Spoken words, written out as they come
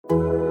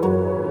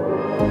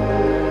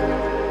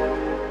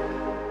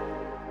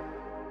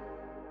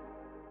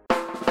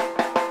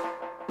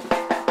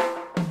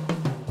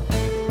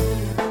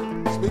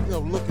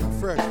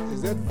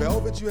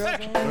you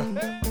have on?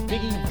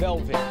 Biggie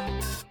Velvet.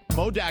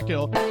 Mo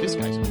Dackhill, this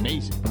guy's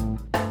amazing.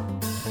 The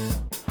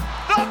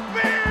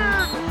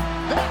Beard!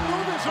 That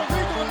move is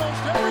illegal in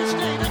most every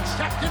state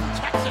except in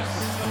Texas.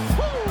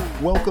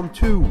 Woo! Welcome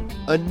to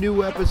a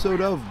new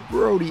episode of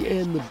Brody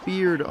and the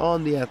Beard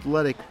on the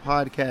Athletic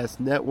Podcast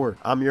Network.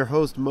 I'm your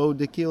host, Mo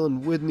Dackhill,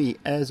 and with me,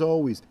 as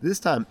always, this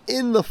time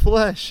in the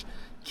flesh,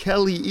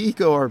 Kelly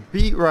Iko, our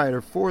beat writer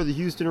for the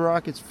Houston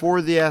Rockets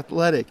for The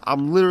Athletic.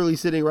 I'm literally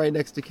sitting right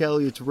next to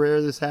Kelly. It's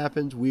rare this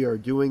happens. We are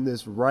doing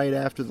this right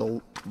after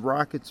the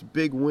Rockets'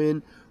 big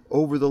win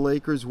over the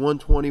Lakers,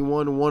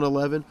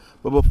 121-111.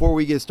 But before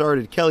we get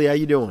started, Kelly, how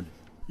you doing?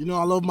 You know,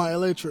 I love my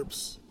LA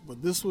trips,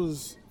 but this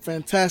was a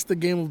fantastic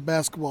game of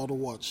basketball to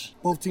watch.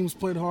 Both teams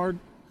played hard,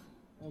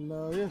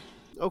 and yeah.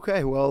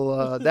 Okay,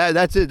 well,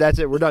 that's it. That's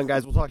it. We're done,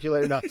 guys. We'll talk to you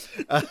later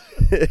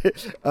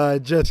now.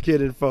 Just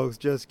kidding, folks.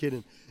 Just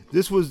kidding.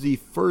 This was the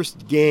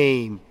first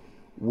game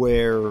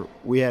where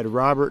we had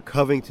Robert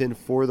Covington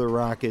for the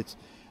Rockets.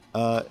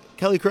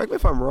 Kelly, correct me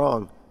if I'm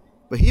wrong,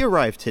 but he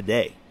arrived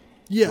today.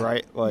 Yeah.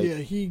 Right? Yeah,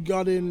 he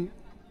got in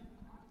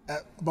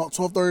at about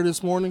 12:30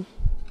 this morning.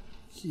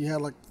 He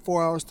had like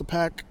 4 hours to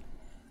pack.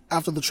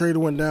 After the trade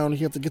went down,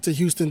 he had to get to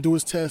Houston, do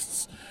his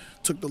tests.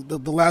 Took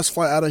the last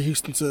flight out of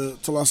Houston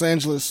to Los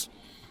Angeles.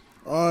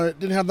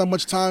 Didn't have that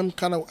much time.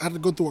 Kind of had to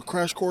go through a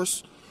crash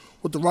course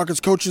with the Rockets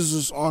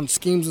coaches on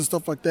schemes and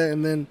stuff like that.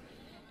 And then,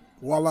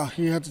 voila,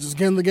 he had to just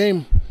get in the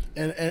game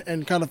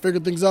and kind of figure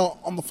things out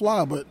on the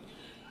fly. But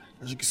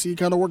as you can see, it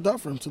kind of worked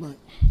out for him tonight.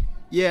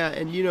 Yeah,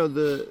 and you know,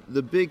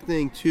 the big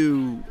thing,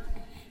 too,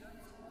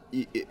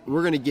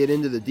 we're going to get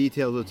into the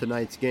details of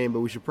tonight's game,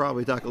 but we should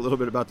probably talk a little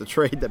bit about the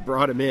trade that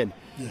brought him in.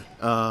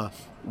 Yeah.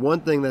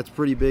 One thing that's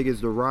pretty big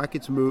is the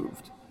Rockets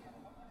moved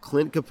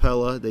Clint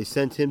Capella. They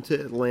sent him to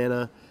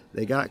Atlanta.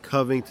 They got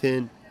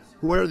Covington.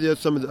 What are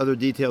some of the other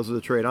details of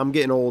the trade? I'm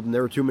getting old, and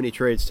there were too many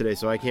trades today,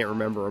 so I can't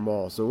remember them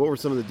all. So what were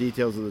some of the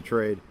details of the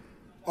trade?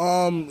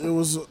 It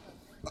was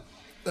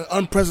an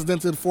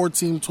unprecedented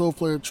 4-team,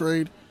 12-player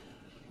trade.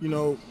 You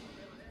know,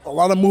 a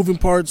lot of moving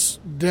parts.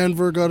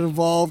 Denver got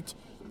involved.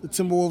 The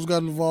Timberwolves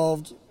got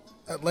involved.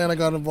 Atlanta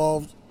got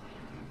involved.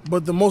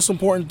 But the most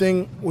important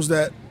thing was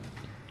that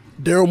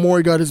Daryl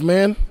Morey got his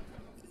man.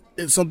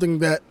 It's something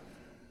that,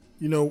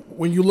 you know,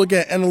 when you look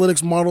at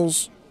analytics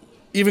models,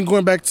 even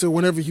going back to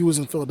whenever he was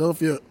in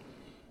Philadelphia,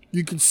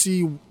 you can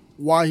see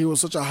why he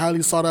was such a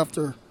highly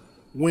sought-after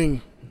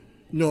wing.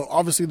 You know,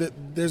 obviously that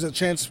there's a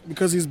chance,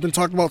 because he's been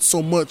talked about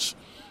so much,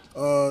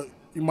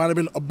 he might have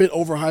been a bit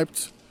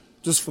overhyped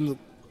just from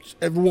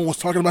everyone was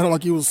talking about him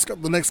like he was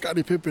the next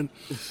Scottie Pippen.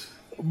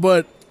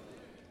 But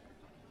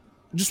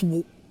just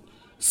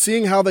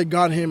seeing how they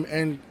got him,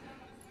 and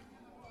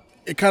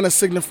it kind of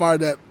signified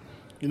that,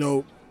 you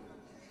know,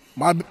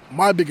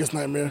 my biggest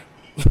nightmare,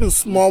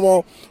 small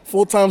ball,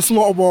 full-time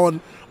small ball,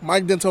 and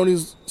Mike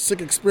D'Antoni's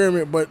sick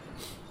experiment, but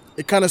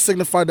it kind of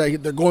signified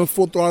that they're going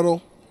full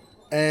throttle,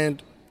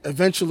 and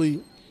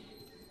eventually,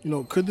 you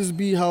know, could this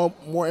be how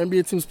more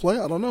NBA teams play?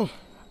 I don't know.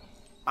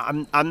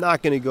 I'm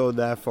not going to go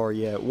that far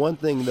yet. One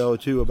thing, though,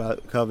 too,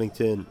 about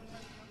Covington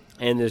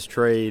and this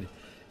trade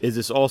is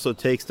this also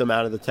takes them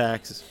out of the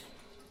taxes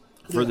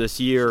for this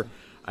year.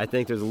 I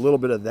think there's a little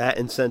bit of that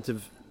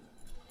incentive.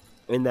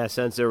 In that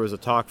sense, there was a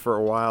talk for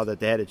a while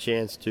that they had a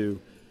chance to.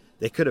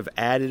 They could have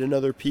added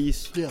another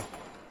piece. Yeah.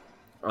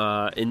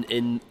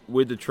 In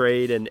with the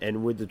trade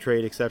and with the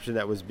trade exception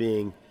that was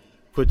being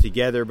put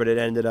together, but they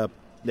ended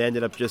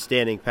up just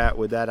standing pat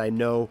with that. I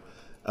know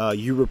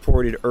you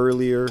reported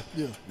earlier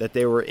that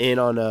they were in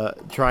on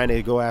trying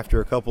to go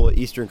after a couple of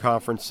Eastern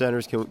Conference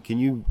centers. Can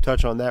you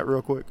touch on that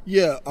real quick?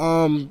 Yeah.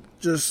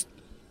 Just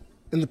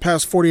in the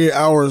past 48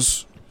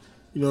 hours,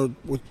 you know,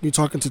 with me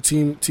talking to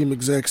team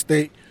execs,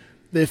 they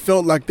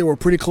felt like they were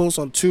pretty close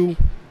on two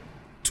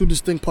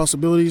distinct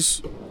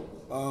possibilities.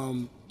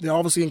 They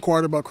obviously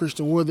inquired about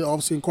Christian Wood. They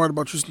obviously inquired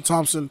about Tristan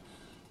Thompson.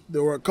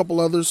 There were a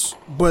couple others,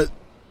 but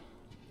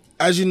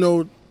as you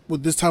know,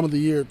 with this time of the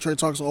year, trade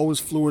talks are always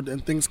fluid,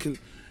 and things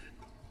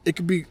it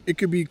could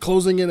be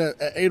closing in at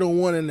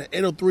 8:01 and at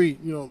 8:03.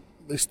 You know,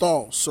 they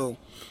stall. So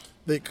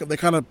they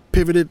kind of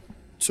pivoted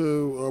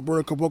to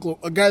Roberto Caboclo,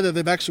 a guy that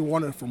they've actually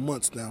wanted for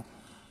months now.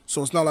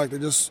 So it's not like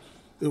it's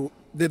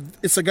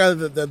a guy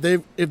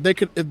that if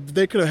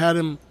they could have had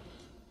him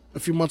a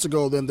few months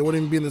ago, then they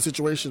wouldn't even be in the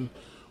situation.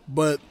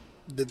 But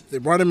they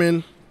brought him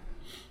in,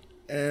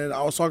 and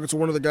I was talking to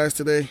one of the guys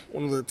today,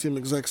 one of the team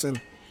execs, and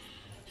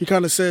he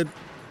kind of said,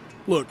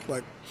 "Look,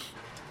 like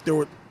there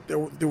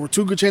were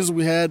two good chances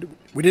we had.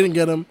 We didn't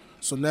get them,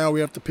 so now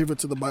we have to pivot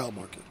to the buyout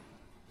market."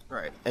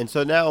 Right. And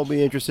so now it'll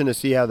be interesting to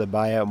see how the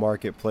buyout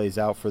market plays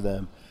out for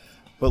them.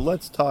 But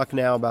let's talk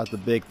now about the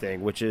big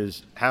thing, which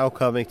is how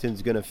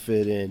Covington's going to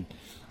fit in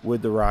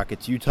with the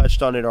Rockets. You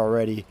touched on it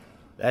already.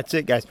 That's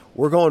it, guys.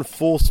 We're going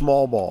full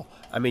small ball.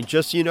 I mean,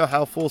 just so you know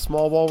how full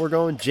small ball we're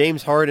going,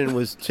 James Harden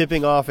was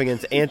tipping off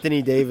against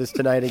Anthony Davis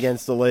tonight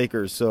against the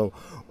Lakers. So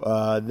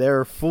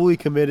they're fully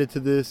committed to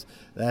this.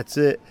 That's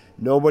it.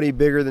 Nobody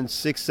bigger than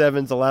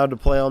 6'7" is allowed to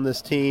play on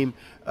this team.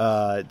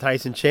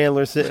 Tyson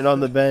Chandler sitting on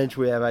the bench.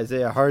 We have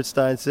Isaiah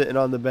Hartenstein sitting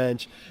on the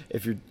bench.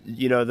 If you're,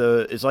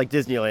 it's like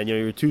Disneyland.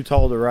 You're too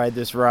tall to ride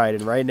this ride,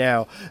 and right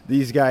now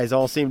these guys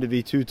all seem to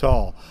be too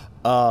tall.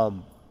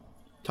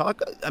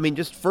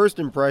 Just first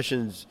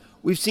impressions.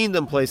 We've seen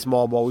them play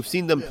small ball. We've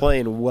seen them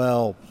playing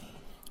well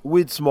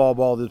with small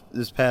ball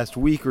this past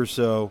week or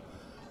so.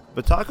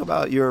 But talk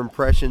about your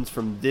impressions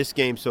from this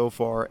game so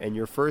far and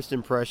your first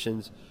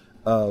impressions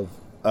of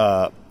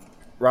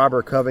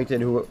Robert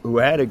Covington, who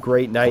had a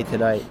great night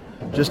tonight.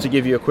 Just to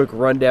give you a quick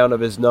rundown of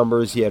his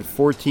numbers, he had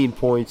 14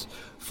 points,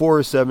 4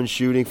 of 7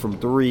 shooting from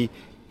 3,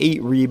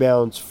 8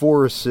 rebounds,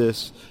 4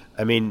 assists.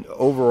 I mean,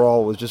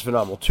 overall, it was just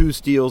phenomenal. 2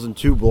 steals and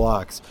 2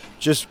 blocks.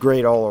 Just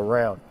great all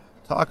around.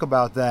 Talk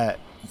about that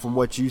from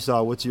what you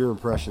saw. What's your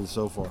impression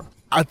so far?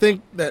 I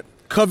think that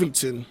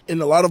Covington, in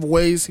a lot of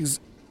ways, he's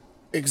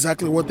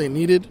exactly what they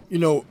needed.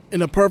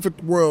 In a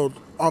perfect world,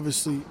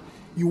 obviously,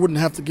 you wouldn't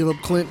have to give up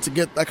Clint to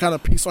get that kind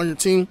of piece on your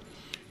team,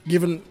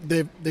 given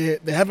they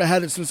haven't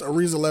had it since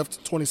Ariza left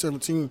in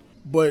 2017.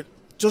 But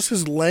just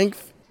his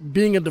length,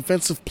 being a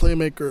defensive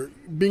playmaker,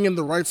 being in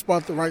the right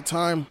spot at the right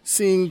time,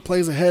 seeing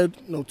plays ahead,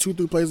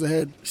 2-3 plays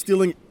ahead,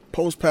 stealing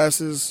post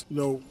passes,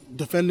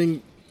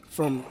 defending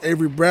from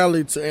Avery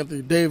Bradley to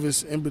Anthony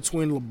Davis, in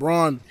between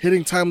LeBron,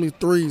 hitting timely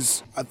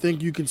threes. I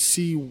think you can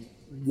see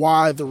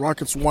why the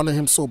Rockets wanted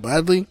him so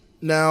badly.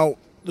 Now,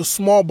 the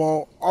small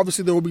ball,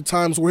 obviously there will be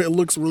times where it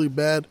looks really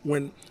bad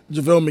when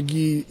JaVale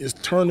McGee is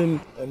turning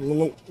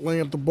and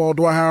laying up the ball.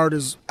 Dwight Howard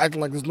is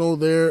acting like there's no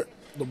there.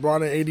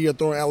 LeBron and AD are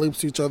throwing alley-oops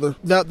to each other.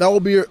 That will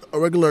be a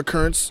regular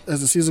occurrence as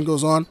the season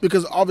goes on,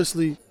 because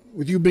obviously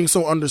with you being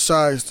so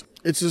undersized,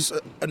 it's just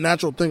a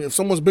natural thing. If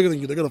someone's bigger than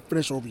you, they're going to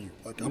finish over you.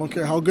 Like, I don't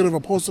care how good of a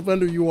post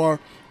defender you are.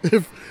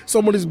 If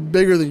somebody's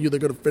bigger than you, they're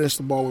going to finish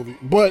the ball over you.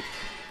 But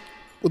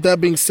with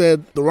that being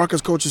said, the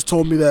Rockets coaches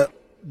told me that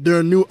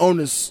their new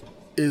onus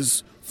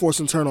is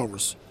forcing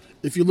turnovers.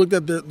 If you looked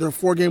at their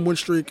 4-game win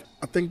streak,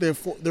 I think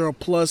they're a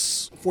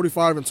plus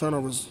 45 in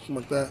turnovers, something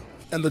like that.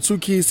 And the 2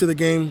 keys to the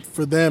game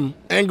for them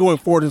and going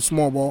forward in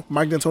small ball,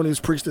 Mike D'Antoni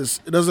has preached this.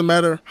 It doesn't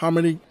matter how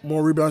many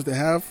more rebounds they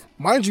have.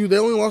 Mind you, they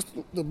only lost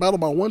the battle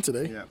by 1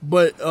 today. Yeah.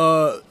 But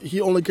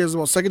he only cares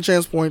about second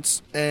chance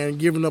points and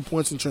giving up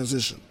points in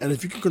transition. And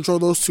if you can control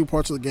those 2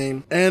 parts of the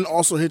game and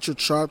also hit your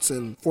shots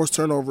and force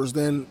turnovers,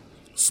 then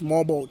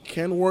small ball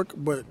can work.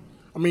 But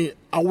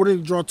I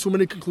wouldn't draw too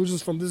many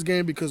conclusions from this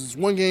game because it's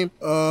 1 game.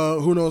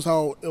 Who knows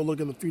how it'll look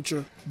in the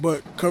future.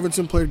 But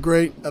Covington played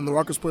great and the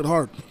Rockets played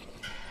hard.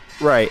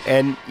 Right,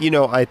 and,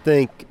 I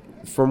think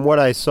from what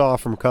I saw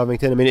from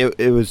Covington,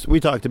 it was, we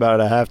talked about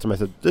it at halftime. I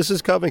said, this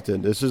is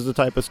Covington. This is the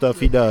type of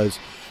stuff he does,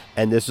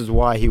 and this is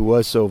why he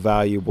was so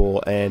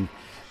valuable. And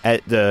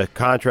at the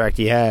contract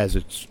he has,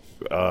 it's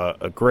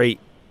a great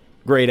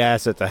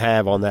asset to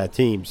have on that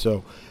team.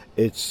 So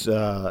it's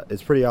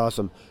pretty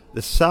awesome.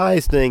 The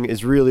size thing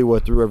is really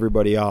what threw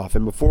everybody off.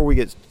 And before we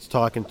get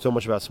talking so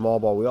much about small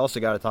ball, we also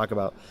got to talk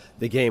about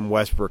the game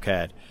Westbrook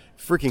had.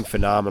 Freaking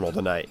phenomenal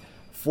tonight.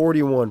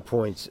 41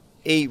 points.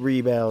 8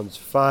 rebounds,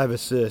 5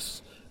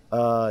 assists.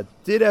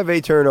 Did have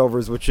 8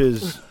 turnovers, which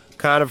is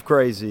kind of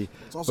crazy.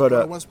 It's also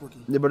kind of Westbrook.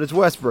 But it's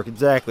Westbrook,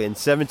 exactly. And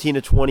 17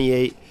 of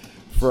 28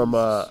 from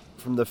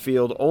the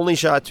field. Only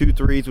shot 2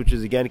 threes, which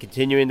is, again,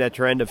 continuing that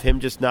trend of him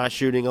just not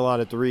shooting a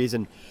lot of threes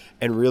and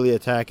really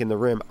attacking the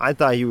rim. I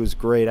thought he was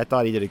great. I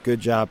thought he did a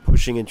good job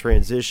pushing in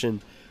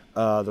transition.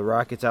 The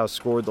Rockets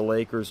outscored the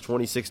Lakers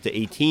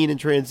 26-18 in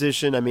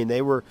transition.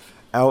 They were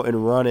out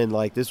and running.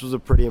 Like, this was a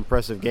pretty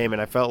impressive game,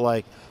 and I felt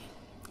like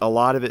a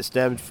lot of it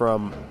stemmed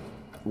from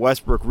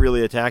Westbrook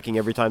really attacking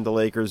every time the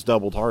Lakers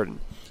doubled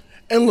Harden.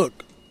 And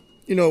look,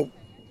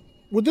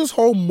 with this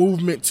whole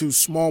movement to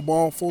small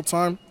ball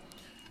full-time,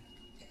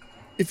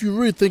 if you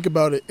really think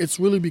about it, it's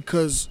really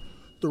because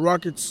the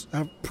Rockets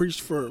have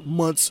preached for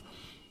months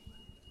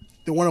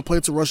they want to play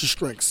to Russ's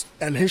strengths.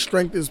 And his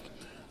strength is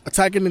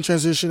attacking in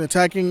transition,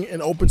 attacking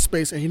in open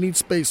space, and he needs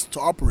space to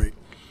operate.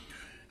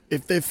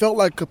 If they felt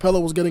like Capella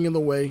was getting in the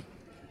way,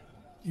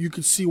 you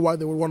could see why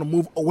they would want to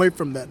move away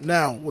from that.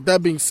 Now, with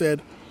that being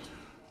said,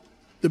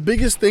 the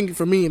biggest thing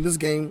for me in this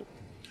game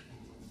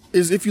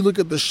is if you look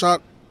at the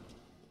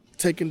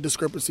shot-taking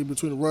discrepancy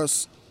between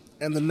Russ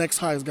and the next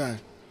highest guy.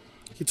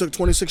 He took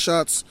 26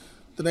 shots.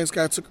 The next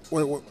guy took,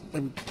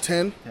 maybe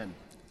 10?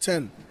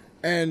 10.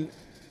 And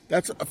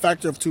that's a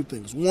factor of 2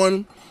 things.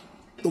 One,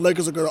 the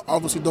Lakers are going to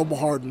obviously double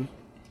Harden.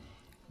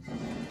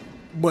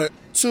 But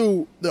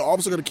 2, they're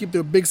obviously going to keep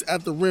their bigs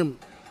at the rim,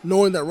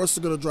 knowing that Russ is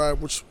going to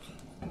drive, which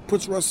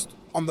puts Russ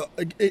on the.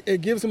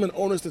 It gives him an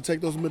onus to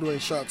take those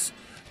mid-range shots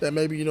that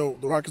maybe the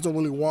Rockets don't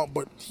really want,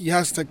 but he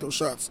has to take those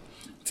shots.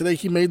 Today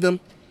he made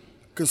them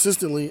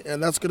consistently,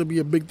 and that's going to be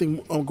a big thing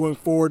going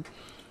forward,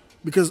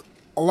 because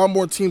a lot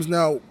more teams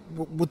now,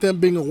 with them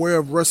being aware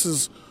of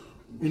Russ's,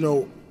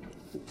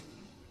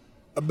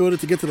 ability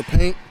to get to the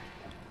paint,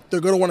 they're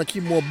going to want to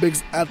keep more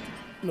bigs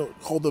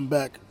hold them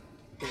back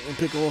in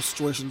pick-and-roll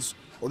situations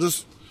or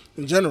just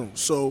in general.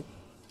 So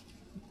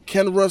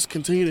can Russ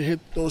continue to hit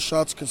those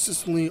shots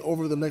consistently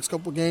over the next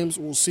couple of games?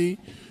 We'll see.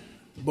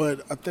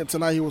 But I think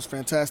tonight he was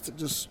fantastic.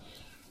 Just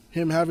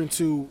him having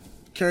to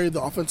carry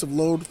the offensive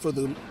load for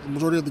the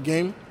majority of the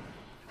game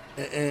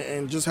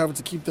and just having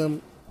to keep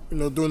them,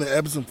 doing the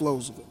ebbs and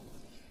flows of it.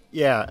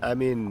 Yeah, I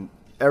mean,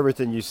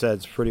 everything you said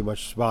is pretty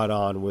much spot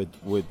on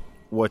with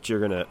what you're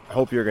going to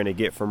hope you're going to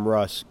get from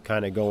Russ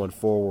kind of going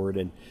forward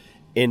and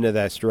into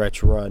that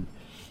stretch run.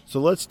 So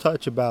let's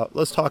talk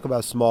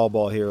about small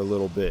ball here a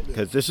little bit,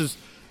 because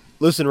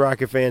listen,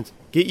 Rocket fans,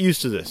 get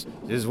used to this.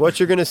 This is what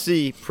you're going to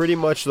see pretty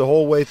much the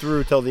whole way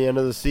through till the end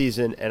of the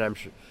season, and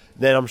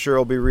I'm sure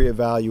it'll be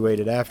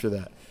reevaluated after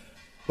that.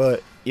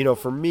 But,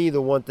 for me,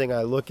 the one thing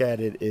I look at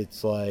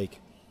it's like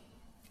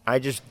I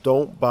just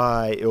don't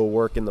buy it'll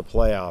work in the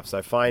playoffs.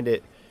 I find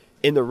it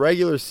in the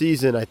regular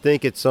season, I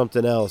think it's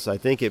something else. I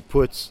think let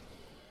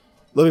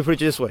me put it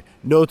this way.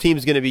 No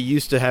team's going to be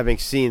used to having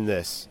seen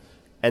this,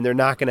 and they're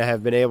not going to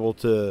have been able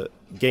to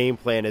game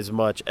plan as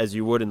much as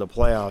you would in the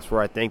playoffs,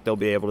 where I think they'll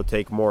be able to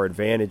take more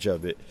advantage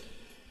of it.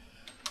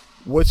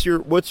 What's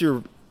your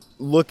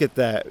look at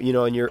that,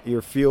 and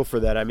your feel for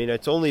that? I mean,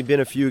 it's only been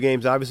a few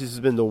games. Obviously, this has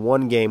been the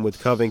one game with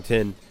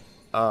Covington,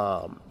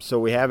 so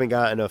we haven't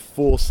gotten a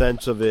full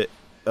sense of it.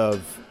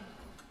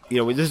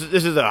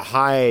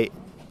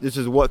 This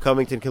is what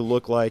Covington can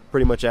look like,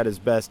 pretty much at his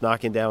best,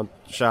 knocking down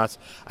shots.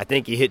 I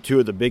think he hit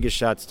two of the biggest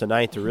shots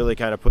tonight to really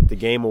kind of put the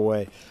game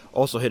away.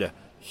 Also hit a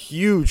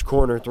huge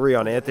corner three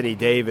on Anthony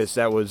Davis.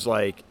 That was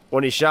like,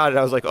 when he shot it,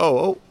 I was like,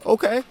 oh,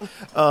 okay.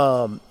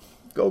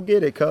 Go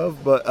get it,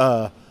 Cov.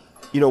 But,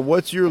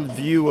 what's your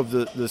view of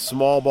the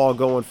small ball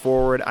going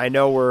forward? I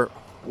know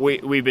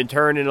we've been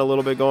turning a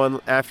little bit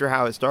going after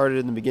how it started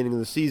in the beginning of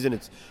the season.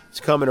 It's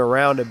coming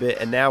around a bit,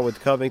 and now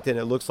with Covington,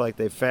 it looks like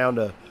they've found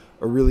a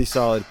really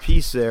solid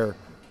piece there.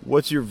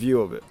 What's your view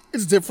of it?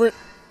 It's different.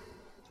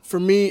 For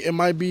me, it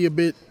might be a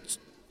bit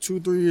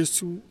 2-3 years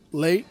too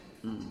late,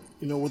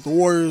 with the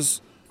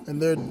Warriors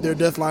and their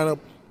death lineup.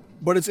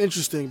 But it's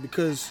interesting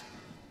because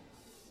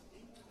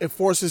it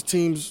forces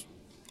teams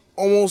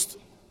almost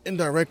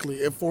indirectly.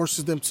 It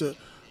forces them to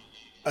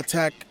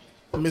attack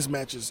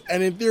mismatches.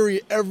 And in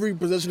theory, every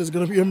possession is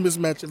going to be a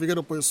mismatch if you're going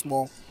to play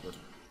small.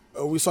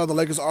 We saw the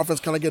Lakers' offense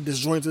kind of get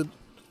disjointed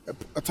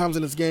at times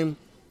in this game.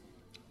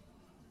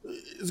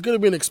 It's going to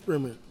be an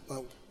experiment.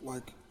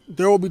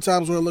 There will be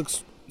times where it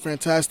looks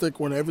fantastic,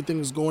 when everything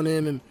is going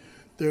in and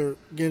they're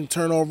getting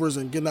turnovers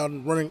and getting out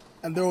and running.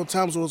 And there are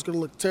times where it's going to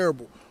look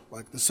terrible,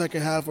 like the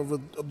second half of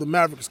the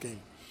Mavericks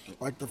game,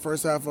 like the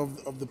first half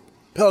of the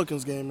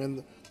Pelicans game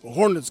and the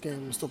Hornets game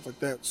and stuff like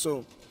that.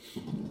 So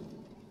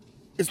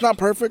it's not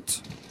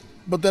perfect,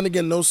 but then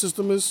again, no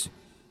system is.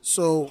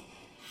 So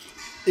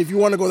if you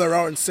want to go that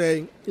route and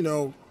say,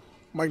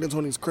 Mike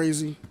D'Antoni's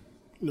crazy,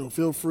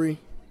 feel free.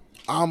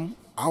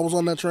 I was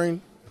on that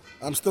train.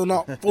 I'm still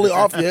not fully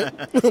off yet.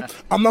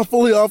 I'm not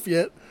fully off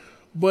yet.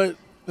 But,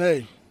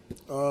 hey,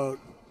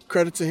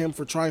 credit to him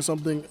for trying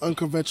something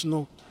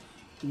unconventional,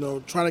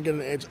 trying to get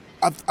an edge.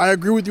 I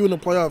agree with you in the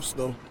playoffs,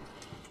 though.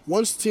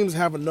 Once teams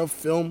have enough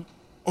film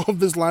of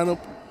this lineup,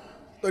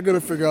 they're going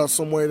to figure out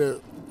some way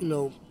to,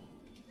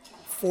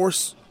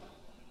 force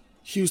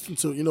Houston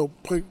to,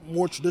 play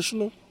more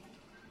traditional.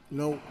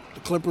 The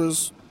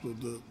Clippers,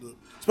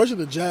 especially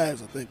the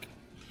Jazz, I think.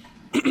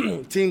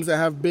 Teams that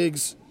have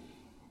bigs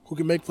who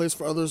can make plays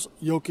for others,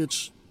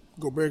 Jokic,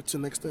 Gobert to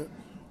an extent.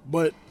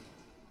 But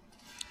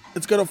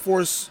it's going to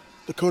force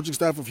the coaching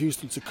staff of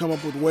Houston to come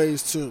up with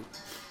ways to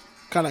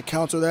kind of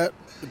counter that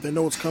if they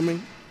know it's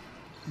coming.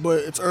 But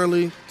it's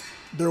early.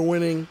 They're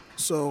winning,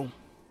 so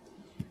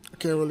I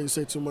can't really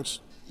say too much.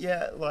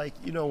 Yeah,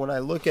 when I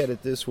look at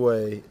it this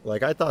way,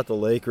 I thought the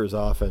Lakers'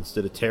 offense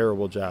did a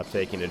terrible job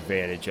taking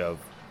advantage of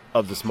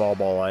the small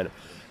ball lineup.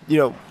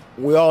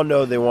 We all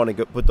know they want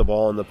to put the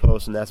ball in the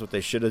post, and that's what they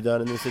should have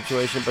done in this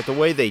situation. But the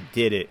way they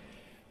did it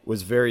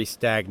was very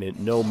stagnant,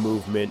 no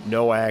movement,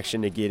 no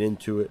action to get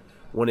into it.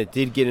 When it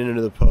did get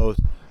into the post,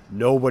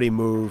 nobody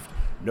moved,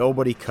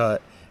 nobody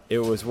cut. It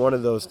was one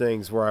of those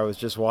things where I was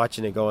just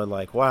watching it going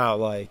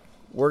wow,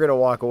 we're going to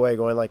walk away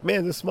going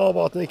man, this small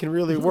ball thing can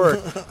really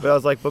work. But I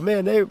was but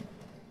man,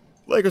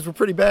 Lakers were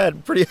pretty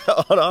bad, pretty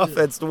on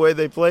offense the way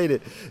they played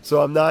it.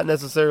 So I'm not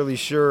necessarily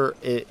sure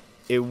it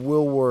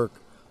will work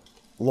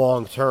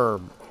long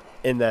term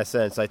in that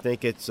sense. I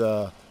think it's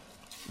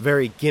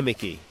very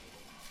gimmicky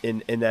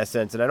in that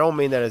sense, and I don't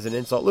mean that as an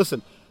insult.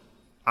 Listen,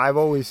 I've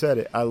always said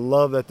it. I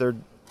love that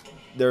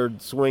they're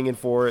swinging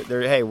for it.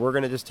 Hey, we're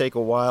going to just take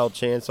a wild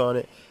chance on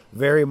it,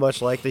 very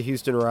much like the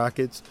Houston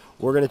Rockets.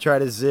 We're going to try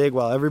to zig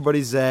while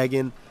everybody's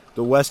zagging.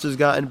 The West has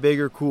gotten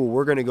bigger. Cool.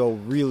 We're going to go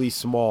really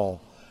small.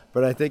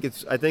 But I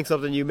think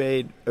something you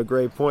made a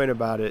great point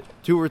about it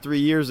 2 or 3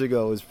 years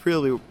ago is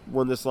really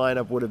when this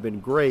lineup would have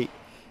been great.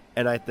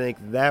 And I think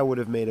that would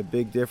have made a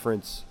big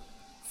difference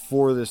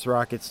for this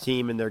Rockets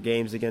team in their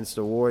games against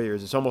the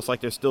Warriors. It's almost like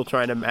they're still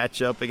trying to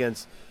match up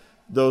against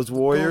those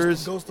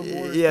Warriors. Ghost of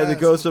Warriors yeah, the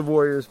pass. Ghost of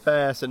Warriors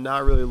pass and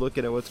not really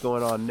looking at what's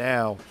going on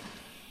now.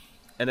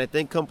 And I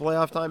think come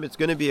playoff time, it's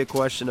going to be a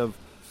question of,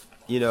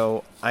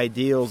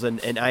 ideals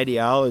and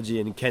ideology,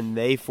 and can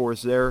they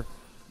force their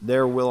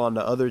will onto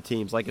other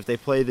teams. Like if they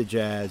play the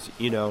Jazz,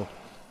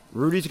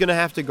 Rudy's going to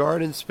have to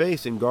guard in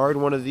space and guard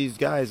one of these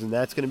guys, and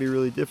that's going to be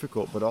really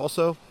difficult. But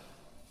also,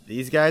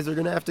 these guys are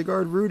going to have to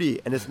guard Rudy,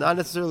 and it's not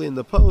necessarily in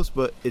the post,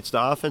 but it's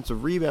the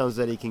offensive rebounds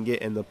that he can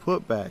get and the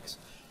putbacks.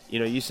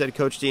 You said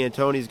Coach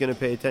D'Antoni is going to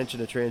pay attention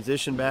to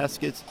transition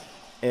baskets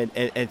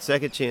and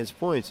second chance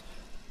points.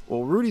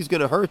 Well, Rudy's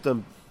going to hurt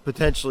them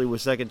potentially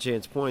with second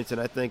chance points, and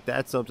I think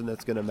that's something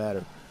that's going to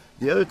matter.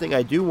 The other thing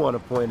I do want to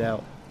point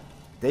out,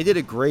 they did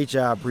a great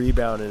job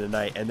rebounding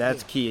tonight, and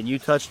that's key. And you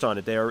touched on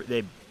it.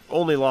 They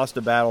only lost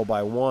the battle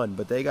by 1,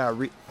 but they got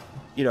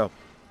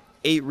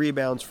 8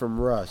 rebounds from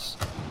Russ,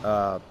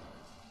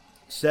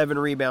 7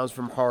 rebounds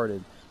from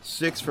Harden,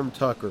 6 from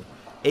Tucker,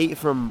 8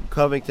 from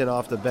Covington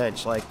off the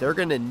bench. Like, they're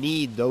going to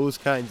need those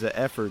kinds of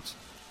efforts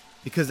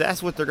because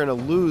that's what they're going to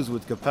lose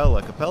with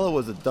Capella. Capella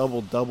was a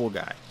double-double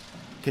guy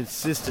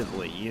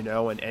consistently,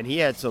 and he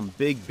had some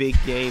big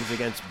games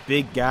against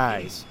big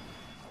guys.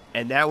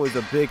 And that was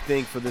a big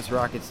thing for this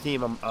Rockets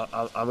team. I'm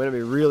going to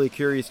be really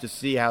curious to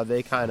see how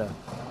they kind of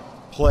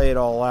play it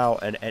all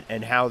out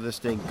and how this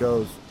thing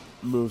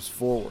moves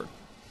forward.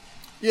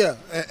 Yeah,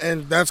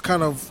 and that's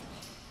kind of,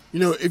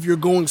 if you're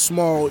going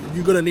small,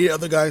 you're going to need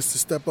other guys to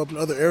step up in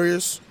other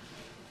areas.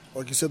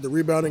 Like you said, the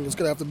rebounding is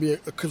going to have to be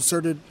a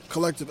concerted,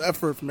 collective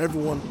effort from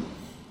everyone.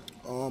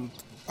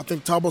 I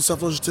think Thabo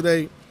Sefolosha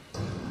today,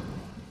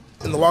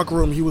 in the locker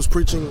room, he was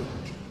preaching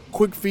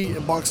quick feet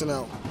and boxing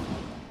out.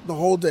 The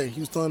whole day, he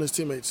was telling his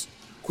teammates,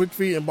 quick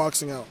feet and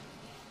boxing out.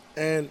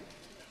 And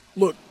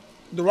look,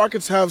 the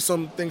Rockets have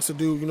some things to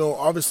do.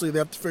 Obviously they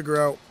have to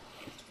figure out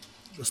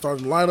the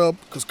starting lineup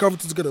because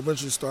Covington's going to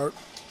eventually start.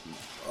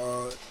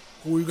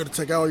 Who are you going to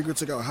take out? You're going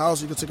to take out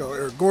House. You're going to take out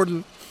Eric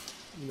Gordon.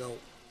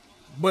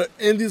 But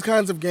in these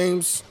kinds of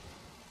games,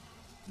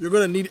 you're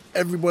going to need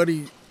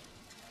everybody's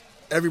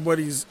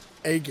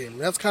A game.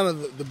 That's kind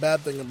of the bad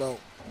thing about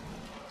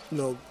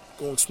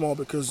going small,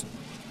 because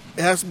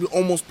it has to be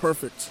almost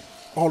perfect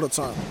all the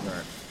time.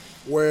 Right.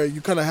 Where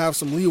you kind of have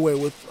some leeway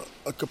with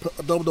a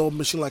double-double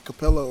machine like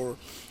Capella or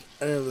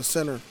any of the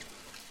center.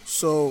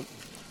 So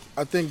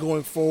I think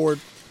going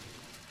forward,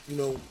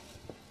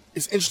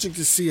 it's interesting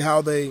to see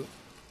how they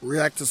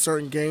react to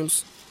certain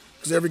games,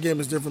 because every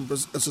game is different,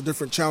 but it's a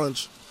different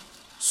challenge.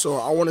 So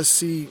I want to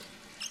see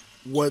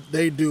what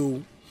they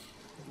do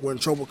when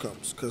trouble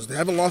comes, because they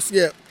haven't lost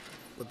yet,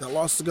 but that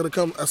loss is going to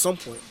come at some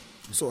point.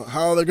 So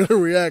how are they going to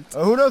react?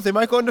 Who knows? They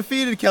might go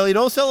undefeated, Kelly.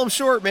 Don't sell them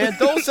short, man.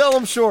 Don't sell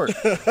them short.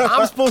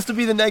 I'm supposed to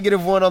be the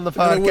negative one on the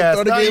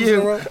podcast, not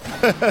you.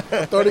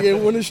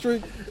 30-game winning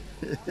streak.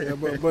 Yeah,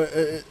 but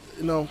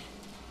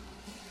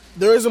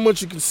there isn't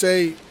much you can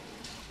say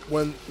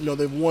when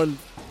they've won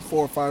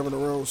 4 or 5 in a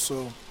row.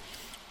 So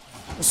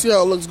we'll see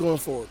how it looks going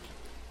forward.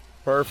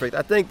 Perfect.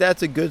 I think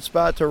that's a good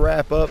spot to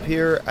wrap up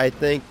here. I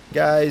think,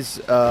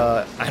 guys,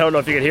 I don't know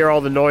if you can hear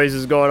all the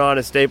noises going on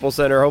at Staples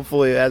Center.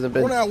 Hopefully it hasn't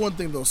been. I want to add one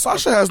thing, though.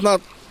 Sasha has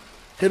not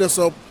hit us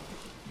up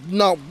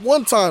not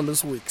one time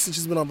this week since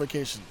she's been on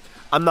vacation.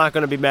 I'm not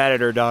going to be mad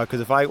at her, dog,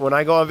 because when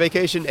I go on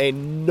vacation, ain't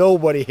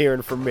nobody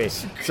hearing from me.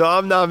 So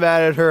I'm not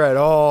mad at her at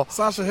all.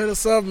 Sasha, hit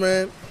us up,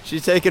 man.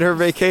 She's taking her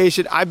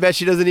vacation. I bet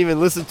she doesn't even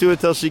listen to it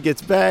till she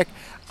gets back.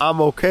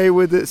 I'm okay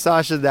with it.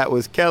 Sasha, that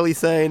was Kelly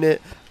saying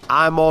it.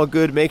 I'm all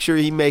good. Make sure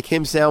you make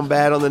him sound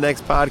bad on the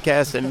next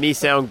podcast and me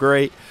sound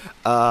great.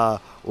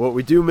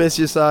 We do miss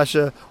you,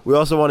 Sasha. We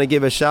also want to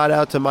give a shout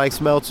out to Mike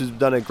Smeltz, who's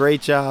done a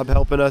great job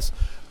helping us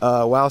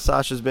while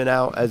Sasha's been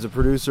out as a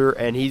producer,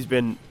 and he's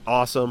been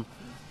awesome.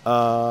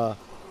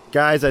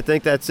 Guys, I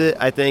think that's it.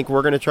 I think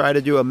we're going to try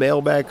to do a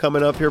mailbag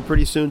coming up here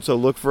pretty soon, so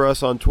look for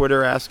us on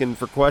Twitter asking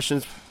for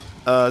questions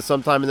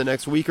sometime in the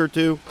next week or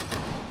two.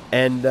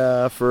 And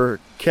for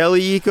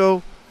Kelly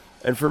Iko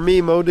and for me,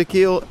 Mo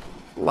Dakhil,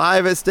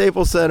 live at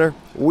Staples Center,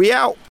 we out.